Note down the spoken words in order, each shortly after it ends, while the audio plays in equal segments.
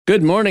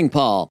Good morning,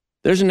 Paul.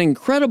 There's an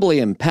incredibly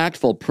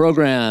impactful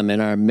program in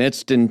our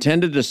midst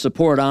intended to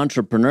support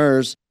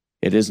entrepreneurs.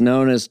 It is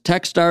known as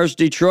Techstars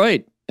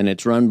Detroit, and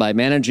it's run by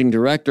Managing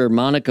Director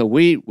Monica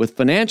Wheat with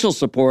financial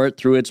support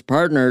through its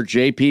partner,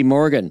 JP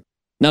Morgan.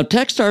 Now,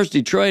 Techstars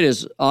Detroit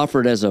is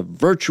offered as a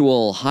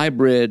virtual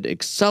hybrid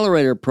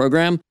accelerator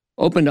program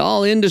open to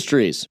all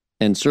industries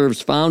and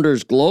serves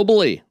founders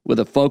globally with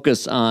a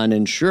focus on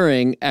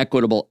ensuring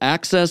equitable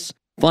access,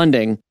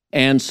 funding,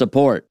 and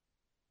support.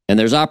 And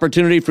there's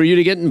opportunity for you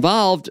to get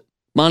involved.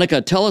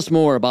 Monica, tell us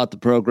more about the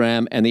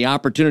program and the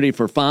opportunity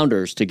for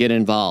founders to get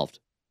involved.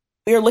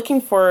 We are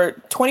looking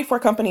for 24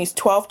 companies,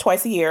 12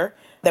 twice a year,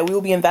 that we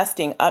will be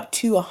investing up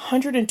to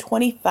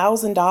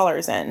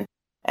 $120,000 in.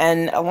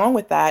 And along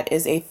with that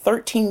is a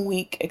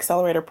 13-week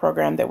accelerator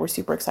program that we're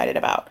super excited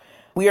about.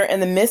 We are in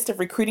the midst of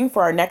recruiting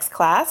for our next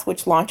class,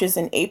 which launches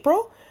in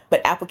April,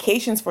 but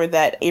applications for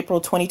that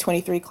April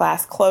 2023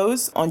 class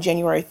close on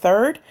January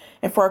 3rd.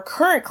 And for our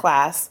current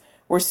class,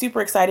 we're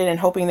super excited and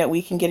hoping that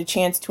we can get a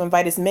chance to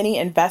invite as many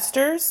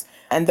investors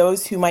and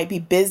those who might be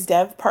biz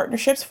dev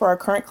partnerships for our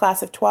current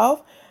class of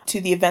 12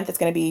 to the event that's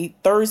going to be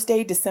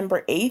Thursday,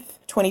 December 8th,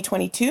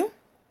 2022.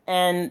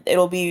 And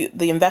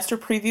the investor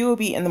preview will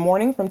be in the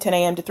morning from 10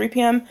 a.m. to 3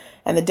 p.m.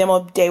 and the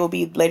demo day will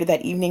be later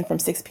that evening from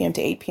 6 p.m.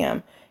 to 8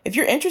 p.m. If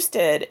you're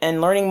interested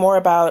in learning more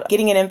about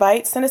getting an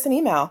invite, send us an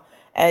email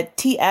at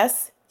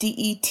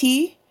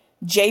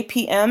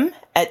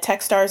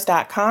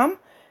tsdetjpm@techstars.com.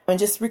 and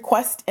just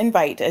request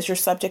invite as your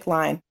subject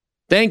line.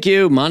 Thank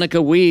you,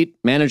 Monica Wheat,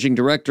 Managing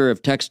Director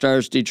of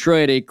Techstars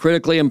Detroit, a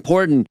critically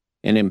important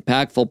and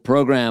impactful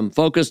program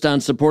focused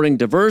on supporting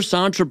diverse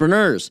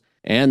entrepreneurs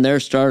and their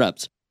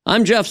startups.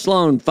 I'm Jeff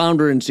Sloan,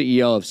 founder and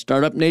CEO of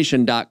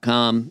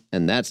StartupNation.com,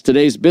 and that's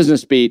today's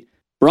Business Beat,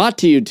 brought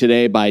to you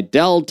today by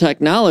Dell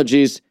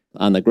Technologies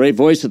on the great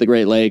voice of the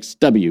Great Lakes,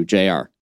 WJR.